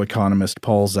neuroeconomist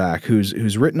Paul Zak,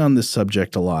 who's written on this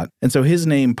subject a lot. And so his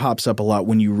name pops up a lot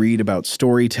when you read about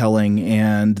storytelling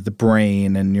and the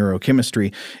brain and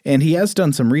neurochemistry. And he has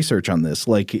done some research on this.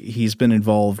 Like he's been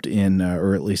involved in,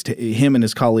 or at least him and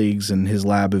his colleagues in his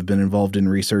lab have been involved in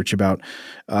research about,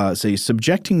 say,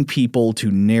 subjecting people to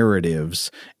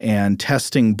narratives and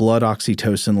testing blood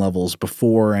oxytocin levels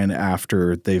before and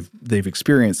after they've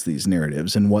experienced these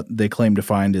narratives. And what they claim to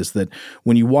find is that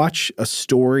when you watch a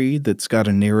story that's got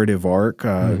a narrative arc,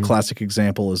 a classic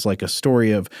example is like a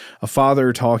story of a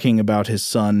father talking about his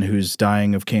son who's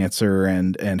dying of cancer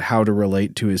and how to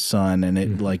relate to his son, and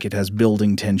it has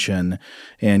building tension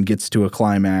and gets to a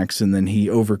climax, and then he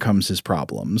overcomes his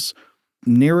problems.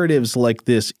 Narratives like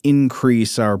this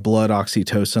increase our blood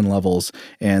oxytocin levels,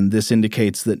 and this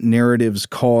indicates that narratives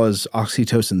cause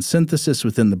oxytocin synthesis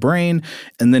within the brain.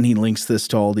 And then he links this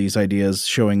to all these ideas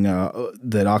showing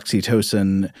that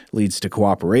oxytocin leads to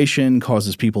cooperation,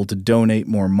 causes people to donate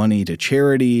more money to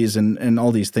charities, and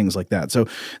all these things like that. So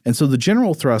the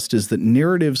general thrust is that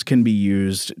narratives can be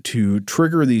used to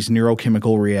trigger these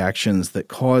neurochemical reactions that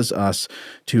cause us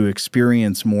to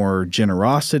experience more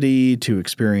generosity, to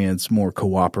experience more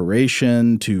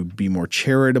cooperation, to be more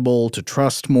charitable, to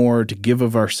trust more, to give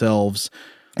of ourselves,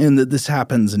 and that this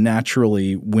happens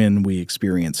naturally when we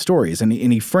experience stories. And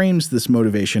he frames this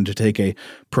motivation to take a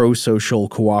pro-social,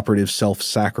 cooperative,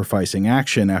 self-sacrificing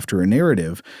action after a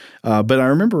narrative. But I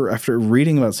remember after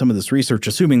reading about some of this research,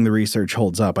 assuming the research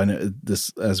holds up, I know this,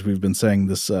 as we've been saying,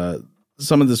 this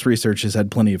some of this research has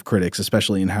had plenty of critics,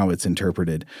 especially in how it's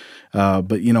interpreted.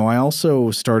 But, I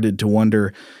also started to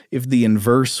wonder if the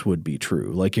inverse would be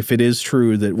true. Like if it is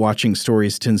true that watching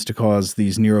stories tends to cause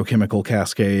these neurochemical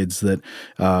cascades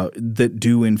that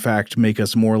do in fact make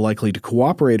us more likely to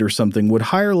cooperate or something, would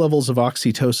higher levels of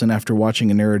oxytocin after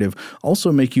watching a narrative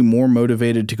also make you more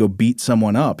motivated to go beat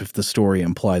someone up if the story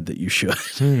implied that you should?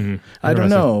 I don't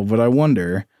know, but I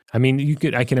wonder. I mean,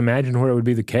 I can imagine where it would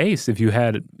be the case if you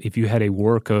had a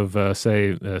work of,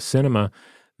 cinema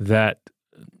that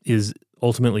is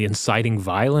ultimately inciting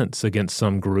violence against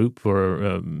some group, or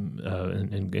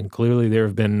and clearly there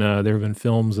have been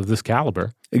films of this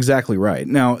caliber. Exactly right.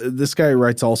 Now, this guy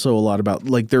writes also a lot about,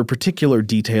 like, there are particular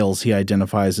details he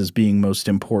identifies as being most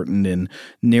important in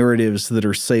narratives that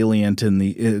are salient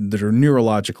that are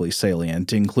neurologically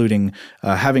salient, including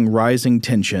having rising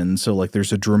tension. So, like,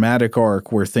 there's a dramatic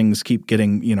arc where things keep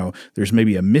getting, there's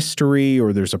maybe a mystery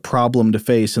or there's a problem to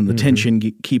face, and the tension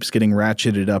keeps getting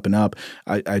ratcheted up and up.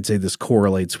 I'd say this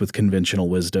correlates with conventional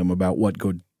wisdom about what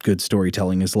good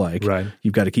storytelling is like. Right.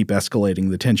 You've got to keep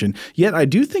escalating the tension. Yet I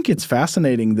do think it's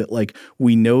fascinating that, like,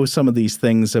 we know some of these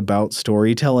things about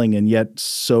storytelling, and yet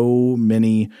so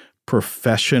many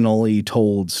professionally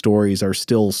told stories are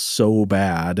still so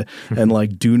bad and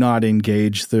like do not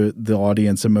engage the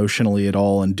audience emotionally at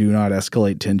all and do not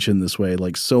escalate tension this way.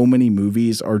 Like, so many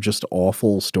movies are just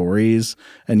awful stories,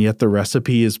 and yet the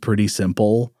recipe is pretty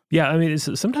simple. Yeah, I mean, it's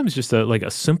sometimes just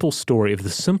a simple story. If the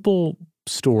simple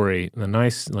story, the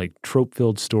nice, like,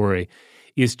 trope-filled story,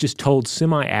 is just told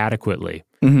semi-adequately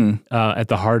at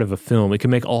the heart of a film, it can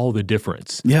make all the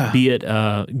difference. Yeah. Be it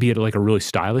like a really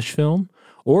stylish film,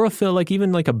 or a film, like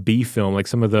even like a B film,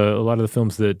 like a lot of the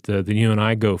films that you and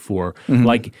I go for,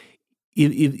 like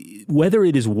whether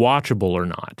it is watchable or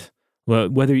not.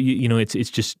 Whether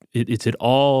it's at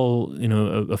all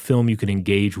a film you can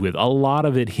engage with. A lot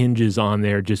of it hinges on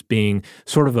there just being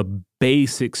sort of a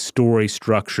basic story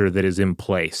structure that is in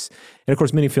place, and of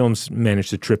course many films manage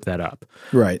to trip that up.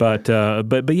 Right. But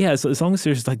yeah, as long as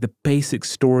there's like the basic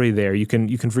story there, you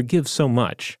can forgive so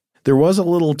much. There was a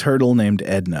little turtle named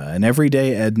Edna, and every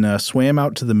day Edna swam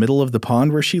out to the middle of the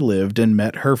pond where she lived and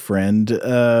met her friend,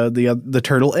 the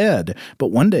turtle Ed. But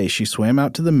one day she swam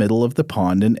out to the middle of the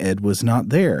pond and Ed was not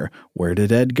there. Where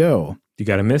did Ed go? You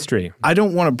got a mystery. I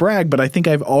don't want to brag, but I think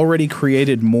I've already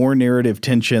created more narrative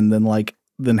tension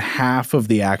than half of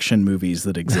the action movies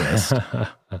that exist.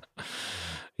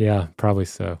 Yeah, probably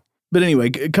so. But anyway,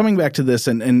 coming back to this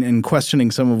and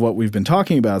questioning some of what we've been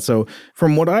talking about. So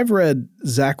from what I've read,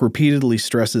 Zach repeatedly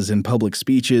stresses in public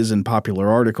speeches and popular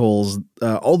articles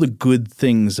all the good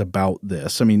things about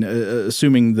this. I mean,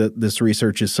 assuming that this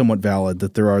research is somewhat valid,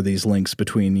 that there are these links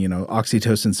between,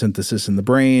 oxytocin synthesis in the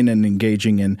brain and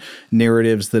engaging in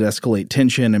narratives that escalate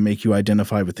tension and make you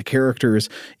identify with the characters.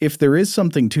 If there is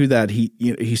something to that,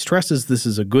 he stresses this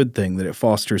is a good thing, that it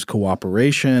fosters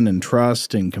cooperation and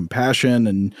trust and compassion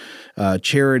and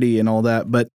charity and all that.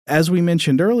 But as we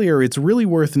mentioned earlier, it's really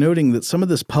worth noting that some of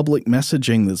this public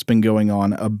messaging that's been going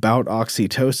on about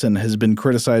oxytocin has been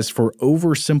criticized for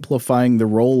oversimplifying the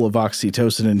role of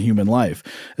oxytocin in human life,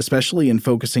 especially in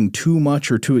focusing too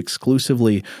much or too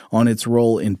exclusively on its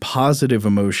role in positive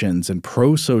emotions and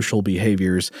pro-social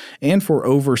behaviors, and for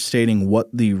overstating what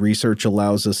the research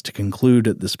allows us to conclude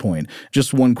at this point.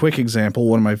 Just one quick example,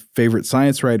 one of my favorite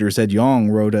science writers, Ed Yong,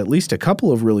 wrote at least a couple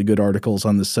of really good articles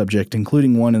on this subject,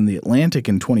 including one in The Atlantic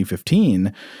in 2015,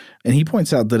 and he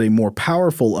points out that a more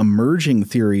powerful emerging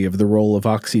theory of the role of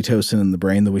oxytocin in the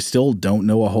brain, though we still don't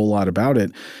know a whole lot about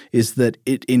it, is that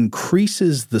it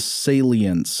increases the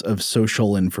salience of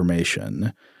social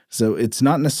information. So it's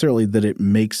not necessarily that it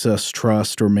makes us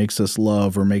trust or makes us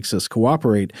love or makes us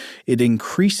cooperate. It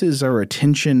increases our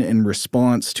attention and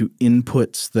response to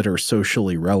inputs that are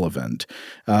socially relevant.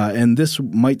 And this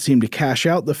might seem to cash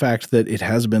out the fact that it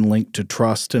has been linked to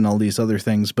trust and all these other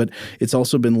things, but it's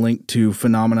also been linked to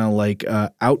phenomena like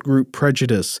outgroup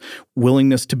prejudice,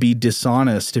 willingness to be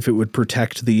dishonest if it would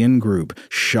protect the in-group,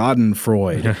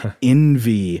 schadenfreude,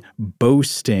 envy,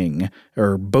 boasting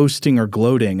or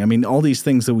gloating. I mean, all these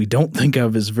things that we don't think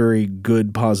of as very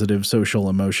good, positive social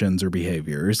emotions or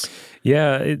behaviors.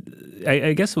 Yeah,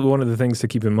 I guess one of the things to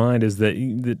keep in mind is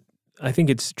that I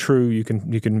think it's true. You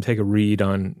can take a read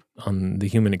on the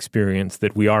human experience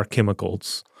that we are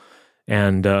chemicals,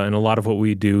 and a lot of what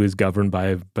we do is governed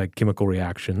by chemical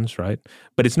reactions, right?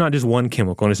 But it's not just one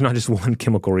chemical, and it's not just one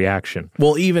chemical reaction.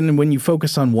 Well, even when you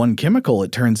focus on one chemical,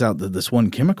 it turns out that this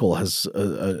one chemical has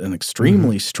an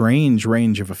extremely strange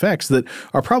range of effects that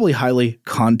are probably highly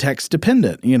context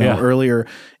dependent. Earlier,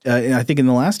 I think in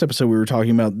the last episode, we were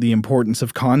talking about the importance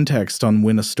of context on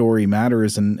when a story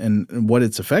matters and what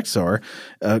its effects are.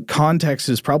 Context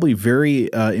is probably very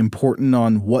important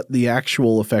on what the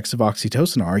actual effects of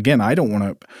oxytocin are. Again, I don't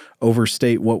want to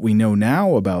overstate what we know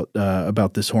now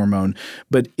about this hormone,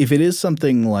 but if it is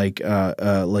something like a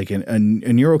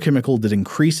neurochemical that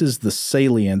increases the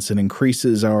salience and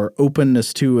increases our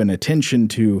openness to and attention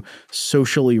to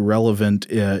socially relevant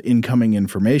incoming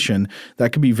information,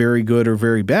 that could be very good or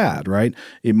very bad, right?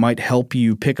 It might help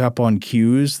you pick up on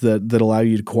cues that allow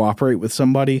you to cooperate with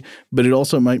somebody, but it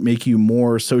also might make you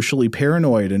more socially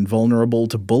paranoid and vulnerable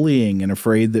to bullying and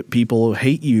afraid that people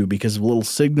hate you because of little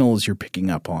signals you're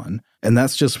picking up on. And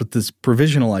that's just with this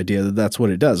provisional idea that that's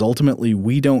what it does. Ultimately,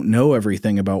 we don't know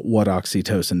everything about what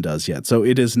oxytocin does yet. So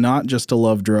it is not just a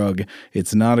love drug.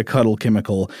 It's not a cuddle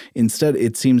chemical. Instead,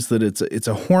 it seems that it's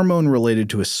a hormone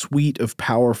related to a suite of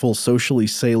powerful, socially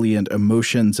salient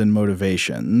emotions and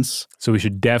motivations. So we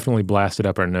should definitely blast it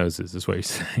up our noses, is what you're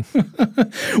saying.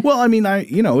 Well, I mean,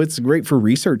 it's great for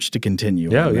research to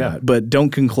continue. Yeah. But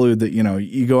don't conclude that,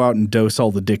 you go out and dose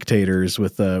all the dictators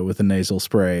with a nasal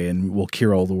spray and we'll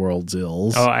cure all the world's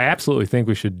ills. Oh, I absolutely think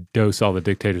we should dose all the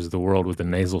dictators of the world with a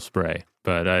nasal spray,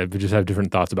 but I just have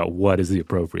different thoughts about what is the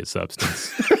appropriate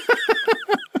substance.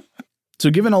 So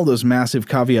given all those massive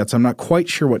caveats, I'm not quite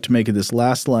sure what to make of this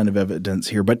last line of evidence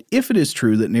here, but if it is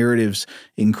true that narratives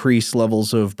increase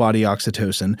levels of body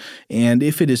oxytocin, and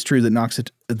if it is true that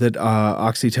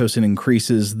oxytocin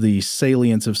increases the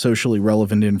salience of socially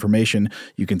relevant information,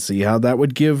 you can see how that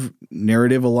would give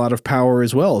narrative a lot of power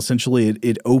as well. Essentially,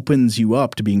 it opens you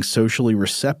up to being socially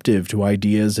receptive to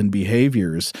ideas and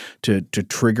behaviors, to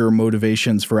trigger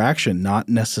motivations for action, not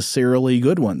necessarily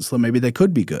good ones, though maybe they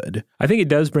could be good. I think it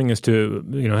does bring us to,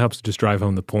 helps just drive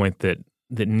home the point that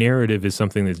narrative is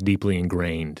something that's deeply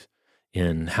ingrained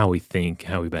in how we think,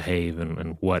 how we behave,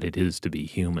 and what it is to be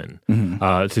human.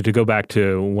 Mm-hmm. To go back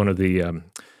to one of the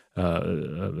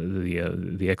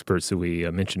experts that we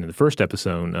mentioned in the first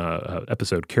episode,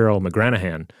 Carol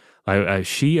McGranahan,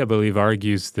 she, I believe,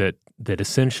 argues that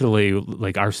essentially,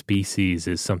 like, our species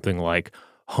is something like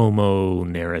homo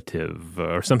narrative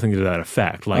or something to that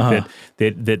effect, like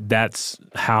that's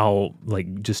how,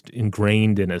 like, just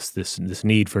ingrained in us this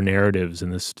need for narratives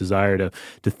and this desire to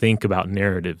think about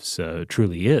narratives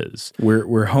truly is.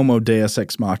 We're homo deus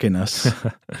ex machinas.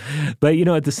 But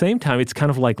at the same time, it's kind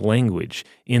of like language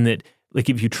in that, like,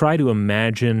 if you try to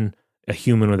imagine a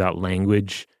human without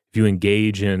language, if you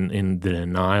engage in the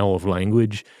denial of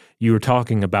language, you were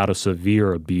talking about a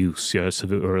severe abuse,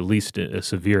 or at least a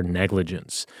severe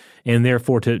negligence, and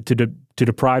therefore to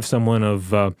deprive someone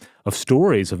of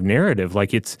stories, of narrative,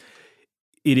 like it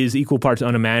is equal parts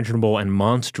unimaginable and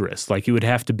monstrous. Like, it would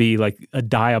have to be like a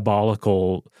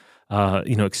diabolical,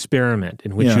 experiment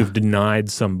in which you've denied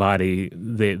somebody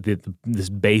this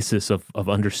basis of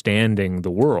understanding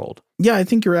the world. Yeah, I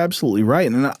think you're absolutely right.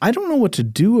 And I don't know what to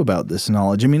do about this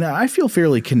knowledge. I mean, I feel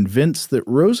fairly convinced that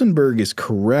Rosenberg is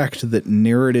correct that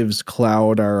narratives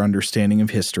cloud our understanding of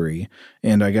history,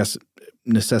 and I guess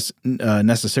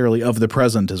necessarily of the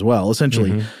present as well.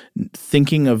 Essentially,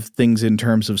 thinking of things in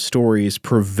terms of stories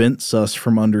prevents us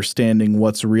from understanding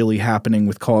what's really happening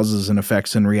with causes and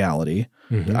effects in reality.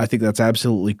 I think that's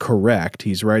absolutely correct.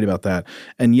 He's right about that.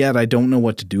 And yet I don't know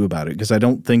what to do about it, because I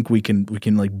don't think we can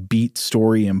like beat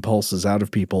story impulses out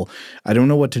of people. I don't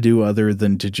know what to do other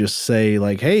than to just say,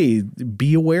 like, hey,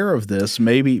 be aware of this.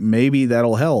 Maybe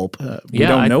that'll help. We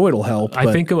don't know it'll help.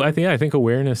 I think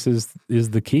awareness is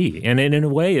the key. And in a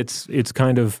way, it's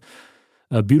kind of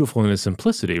beautiful in its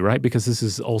simplicity, right? Because this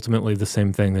is ultimately the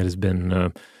same thing that has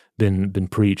been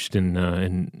preached in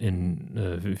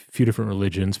a few different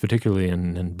religions, particularly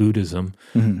in Buddhism.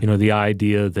 The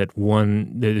idea that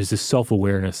there is this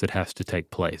self-awareness that has to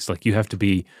take place. Like, you have to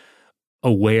be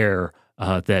aware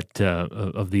that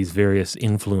of these various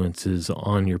influences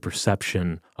on your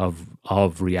perception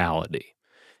of reality.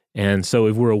 And so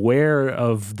if we're aware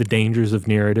of the dangers of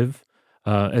narrative,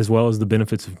 as well as the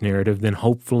benefits of narrative, then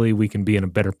hopefully we can be in a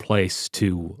better place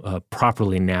to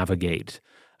properly navigate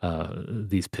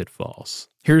these pitfalls.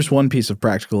 Here's one piece of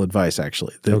practical advice,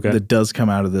 actually, that does come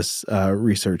out of this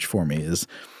research for me is,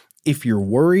 if you're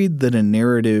worried that a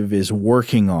narrative is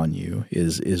working on you,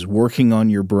 is working on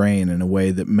your brain in a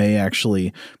way that may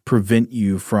actually prevent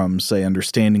you from, say,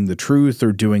 understanding the truth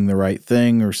or doing the right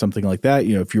thing or something like that,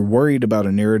 if you're worried about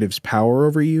a narrative's power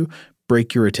over you,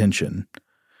 break your attention.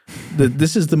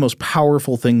 This is the most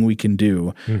powerful thing we can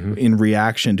do in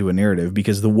reaction to a narrative,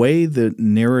 because the way the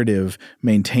narrative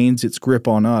maintains its grip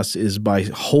on us is by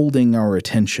holding our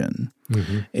attention.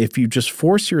 If you just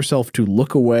force yourself to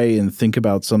look away and think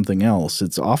about something else,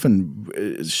 it's often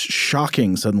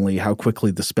shocking suddenly how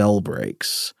quickly the spell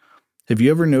breaks. Have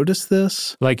you ever noticed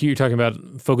this? Like, you're talking about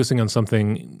focusing on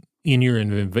something in your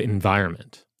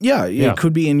environment. Yeah, it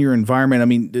could be in your environment. I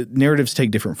mean, narratives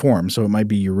take different forms. So it might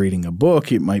be you're reading a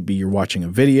book. It might be you're watching a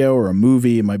video or a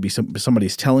movie. It might be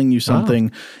somebody's telling you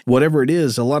something. Whatever it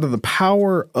is, a lot of the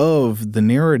power of the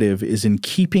narrative is in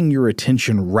keeping your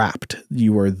attention rapt.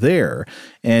 You are there.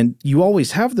 And you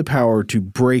always have the power to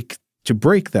break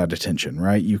that attention,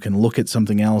 right? You can look at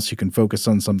something else, you can focus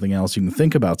on something else, you can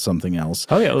think about something else,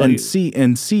 and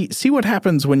see what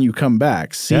happens when you come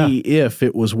back. See if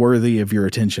it was worthy of your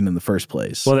attention in the first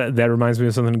place. Well, that reminds me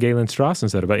of something Galen Strawson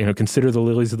said about, consider the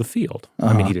lilies of the field.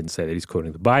 I mean, he didn't say that, he's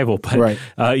quoting the Bible, but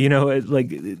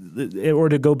or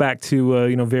to go back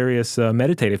to various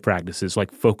meditative practices,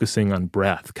 like focusing on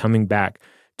breath, coming back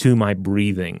to my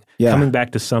breathing, coming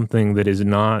back to something that is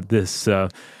not this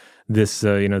this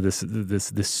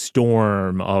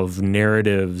storm of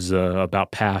narratives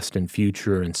about past and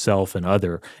future and self and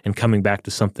other, and coming back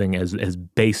to something as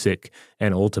basic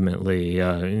and ultimately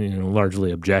largely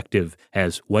objective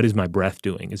as, what is my breath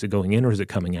doing? Is it going in or is it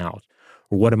coming out?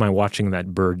 Or what am I watching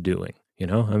that bird doing?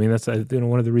 I mean, that's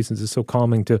one of the reasons it's so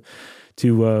calming to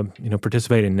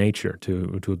participate in nature,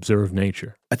 to observe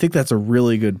nature. I think that's a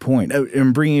really good point.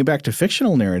 And bringing it back to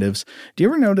fictional narratives, do you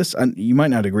ever notice, and you might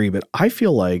not agree, but I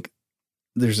feel like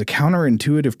there's a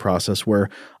counterintuitive process where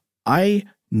I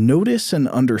notice and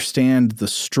understand the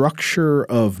structure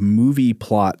of movie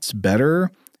plots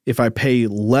better if I pay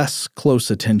less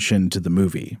close attention to the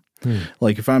movie.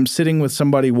 Like, if I'm sitting with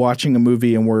somebody watching a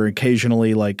movie and we're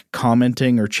occasionally like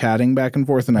commenting or chatting back and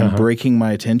forth and I'm breaking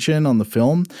my attention on the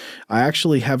film, I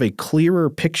actually have a clearer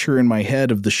picture in my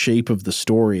head of the shape of the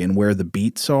story and where the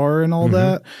beats are and all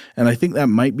that. And I think that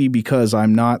might be because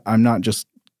I'm not just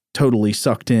totally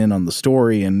sucked in on the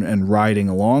story and riding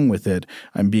along with it.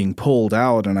 I'm being pulled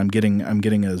out, and I'm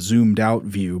getting a zoomed out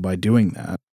view by doing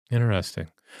that. Interesting.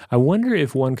 I wonder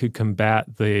if one could combat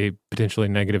the potentially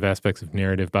negative aspects of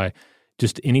narrative by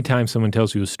just anytime someone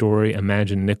tells you a story,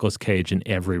 imagine Nicolas Cage in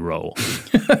every role.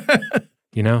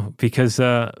 because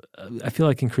I feel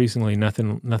like increasingly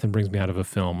nothing brings me out of a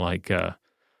film like a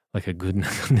good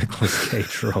Nicolas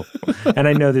Cage role. And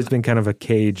I know there's been kind of a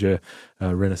Cage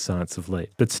renaissance of late,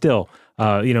 but still,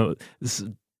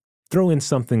 throw in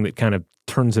something that kind of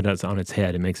turns it on its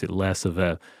head and makes it less of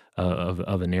a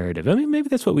narrative. I mean, maybe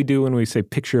that's what we do when we say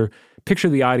picture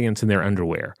the audience in their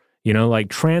underwear. Like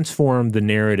transform the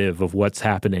narrative of what's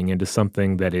happening into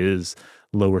something that is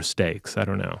lower stakes. I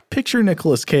don't know. Picture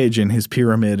Nicolas Cage in his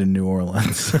pyramid in New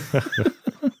Orleans.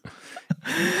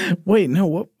 Wait,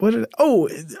 no,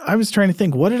 I was trying to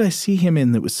think, what did I see him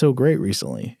in that was so great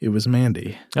recently? It was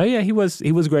Mandy. Oh yeah, he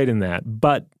was great in that.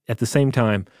 But at the same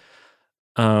time,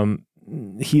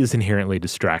 he is inherently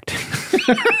distracting.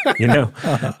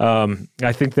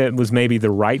 I think that was maybe the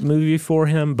right movie for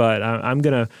him, but I'm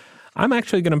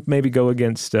actually going to maybe go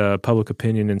against public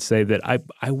opinion and say that I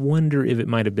wonder if it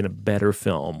might have been a better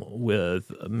film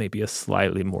with maybe a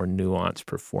slightly more nuanced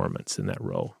performance in that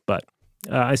role. But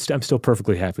I'm still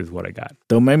perfectly happy with what I got.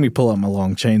 Don't make me pull out my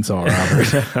long chainsaw,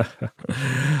 Robert.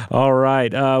 All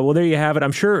right. Well, there you have it.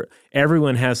 I'm sure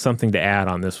everyone has something to add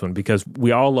on this one because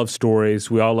we all love stories.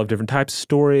 We all love different types of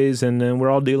stories, and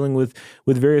we're all dealing with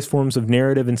various forms of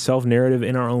narrative and self-narrative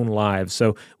in our own lives.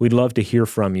 So we'd love to hear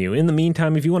from you. In the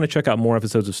meantime, if you want to check out more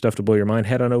episodes of Stuff to Blow Your Mind,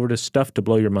 head on over to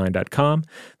stufftoblowyourmind.com.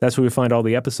 That's where you'll find all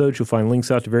the episodes. You'll find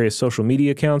links out to various social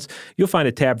media accounts. You'll find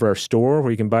a tab for our store where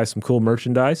you can buy some cool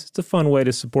merchandise. It's a fun way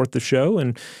to support the show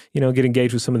and, get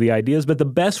engaged with some of the ideas. But the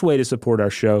best way to support our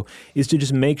show is to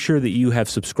just make sure that you have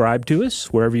subscribed to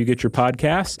us wherever you get your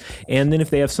podcasts. And then if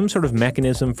they have some sort of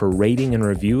mechanism for rating and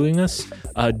reviewing us,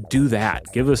 do that.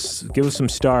 Give us some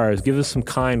stars, give us some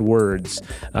kind words,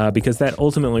 because that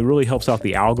ultimately really helps out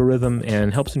the algorithm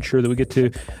and helps ensure that we get to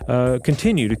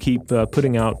continue to keep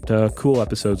putting out cool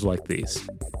episodes like these.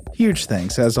 Huge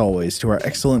thanks, as always, to our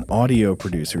excellent audio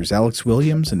producers, Alex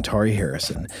Williams and Tari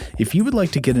Harrison. If you would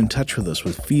like to get in touch with us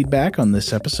with feedback on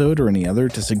this episode or any other,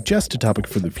 to suggest a topic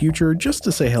for the future, just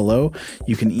to say hello,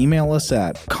 you can email us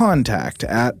at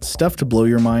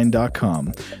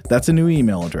contact@stufftoblowyourmind.com. That's a new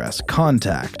email address,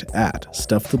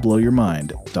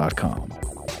 contact@stufftoblowyourmind.com.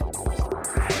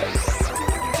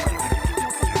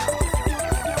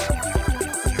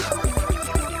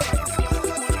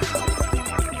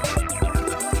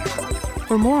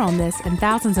 For more on this and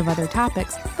thousands of other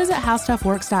topics, visit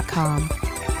howstuffworks.com.